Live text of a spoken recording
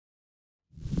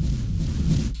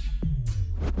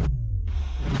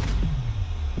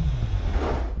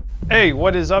Hey,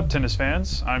 what is up, tennis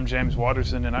fans? I'm James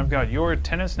Watterson, and I've got your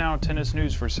Tennis Now tennis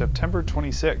news for September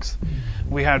 26th.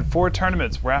 We had 4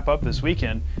 tournaments wrap up this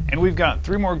weekend, and we've got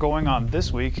 3 more going on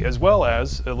this week, as well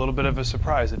as a little bit of a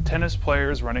surprise, a tennis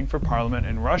players running for parliament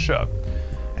in Russia.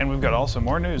 And we've got also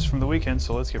more news from the weekend,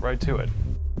 so let's get right to it.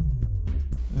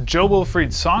 Jo-Wilfried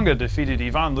Tsonga defeated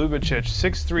Ivan Lubicic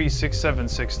 6-3, 6-7,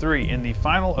 6-3 in the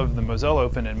final of the Moselle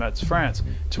Open in Metz, France,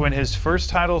 to win his first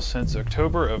title since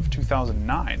October of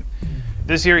 2009.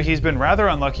 This year he's been rather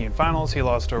unlucky in finals. He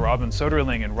lost to Robin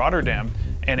Soderling in Rotterdam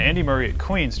and Andy Murray at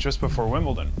Queen's just before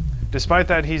Wimbledon. Despite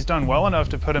that, he's done well enough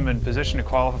to put him in position to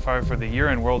qualify for the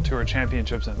year-end World Tour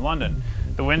Championships in London.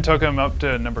 The win took him up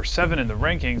to number 7 in the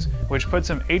rankings, which puts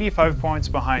him 85 points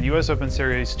behind US Open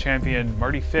Series champion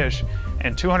Marty Fish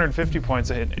and 250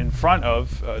 points in front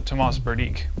of Tomas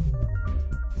Berdych.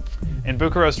 In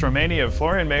Bucharest, Romania,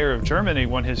 Florian Mayer of Germany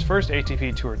won his first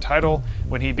ATP Tour title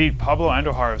when he beat Pablo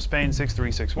Andujar of Spain 6-3,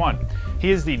 6-1. He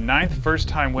is the 9th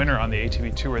first-time winner on the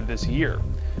ATP Tour this year.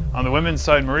 On the women's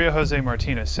side, Maria Jose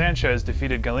Martinez Sanchez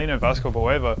defeated Galina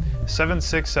Vaskobojeva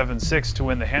 7-6, 7-6 to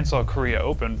win the Hansel Korea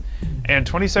Open, and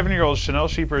 27-year-old Chanel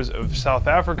Scheepers of South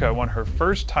Africa won her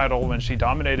first title when she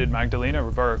dominated Magdalena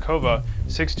Rybarikova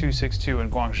 6-2, 6-2 in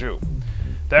Guangzhou.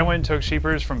 That win took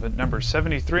Scheepers from number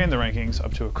 73 in the rankings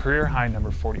up to a career-high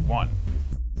number 41.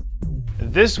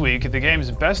 This week, the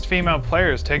game's best female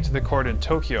players take to the court in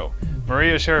Tokyo.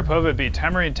 Maria Sharapova beat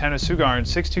Tamarine Tanasugarn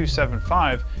 6-2,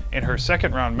 7-5 in her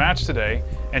second-round match today,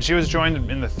 and she was joined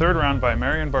in the third round by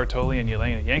Marion Bartoli and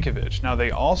Jelena Jankovic. Now,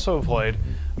 they also played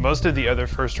most of the other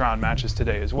first-round matches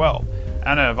today as well.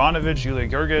 Anna Ivanovic, Julia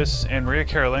Gergis, and Maria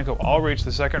Karolinko all reached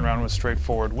the second round with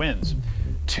straightforward wins.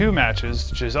 2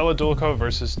 matches, Gisela Dulko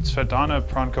versus Svetlana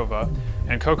Pronkova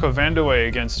and Coco Vandeweghe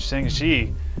against Zheng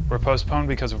Ji, were postponed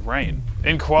because of rain.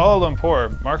 In Kuala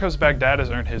Lumpur, Marcos Baghdatis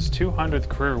earned his 200th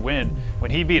career win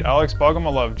when he beat Alex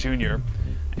Bogomolov Jr.,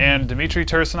 and Dmitry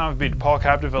Tursunov beat Paul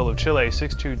Capdeville of Chile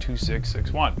 6-2,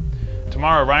 2-6, 6-1.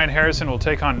 Tomorrow, Ryan Harrison will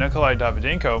take on Nikolai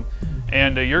Davydenko,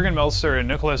 and Jurgen Melzer and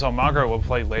Nicolas Almagro will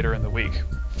play later in the week.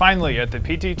 Finally, at the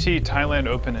PTT Thailand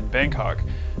Open in Bangkok,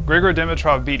 Grigor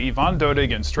Dimitrov beat Ivan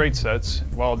Dodig in straight sets,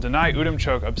 while Denai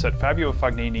Udimchok upset Fabio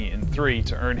Fognini in 3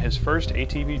 to earn his first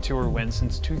ATP Tour win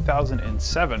since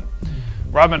 2007.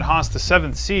 Robin Haas, the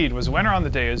 7th seed, was winner on the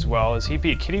day as well as he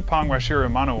beat Kittipong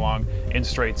Rashiro Manawang in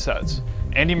straight sets.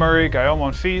 Andy Murray, Gael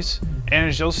Monfils,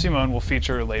 and Gilles Simon will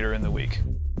feature later in the week.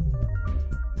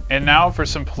 And now for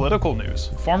some political news.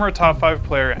 Former top 5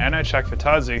 player Anna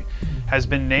Chakvetadze has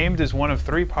been named as one of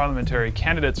 3 parliamentary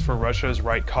candidates for Russia's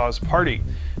Right Cause Party.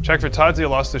 Chakvetadze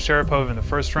lost to Sharapova in the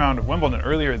first round of Wimbledon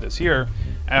earlier this year,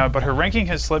 but her ranking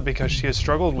has slipped because she has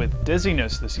struggled with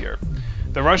dizziness this year.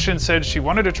 The Russian said she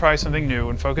wanted to try something new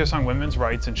and focus on women's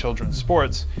rights and children's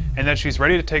sports, and that she's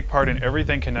ready to take part in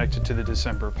everything connected to the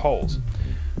December polls.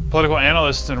 Political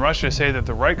analysts in Russia say that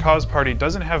the Right Cause Party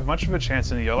doesn't have much of a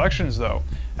chance in the elections, though,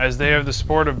 as they have the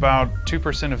support of about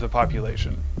 2% of the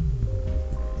population.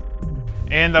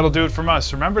 And that'll do it from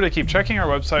us. Remember to keep checking our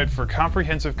website for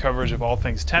comprehensive coverage of all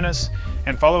things tennis,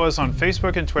 and follow us on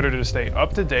Facebook and Twitter to stay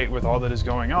up to date with all that is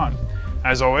going on.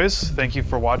 As always, thank you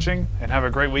for watching, and have a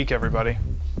great week, everybody.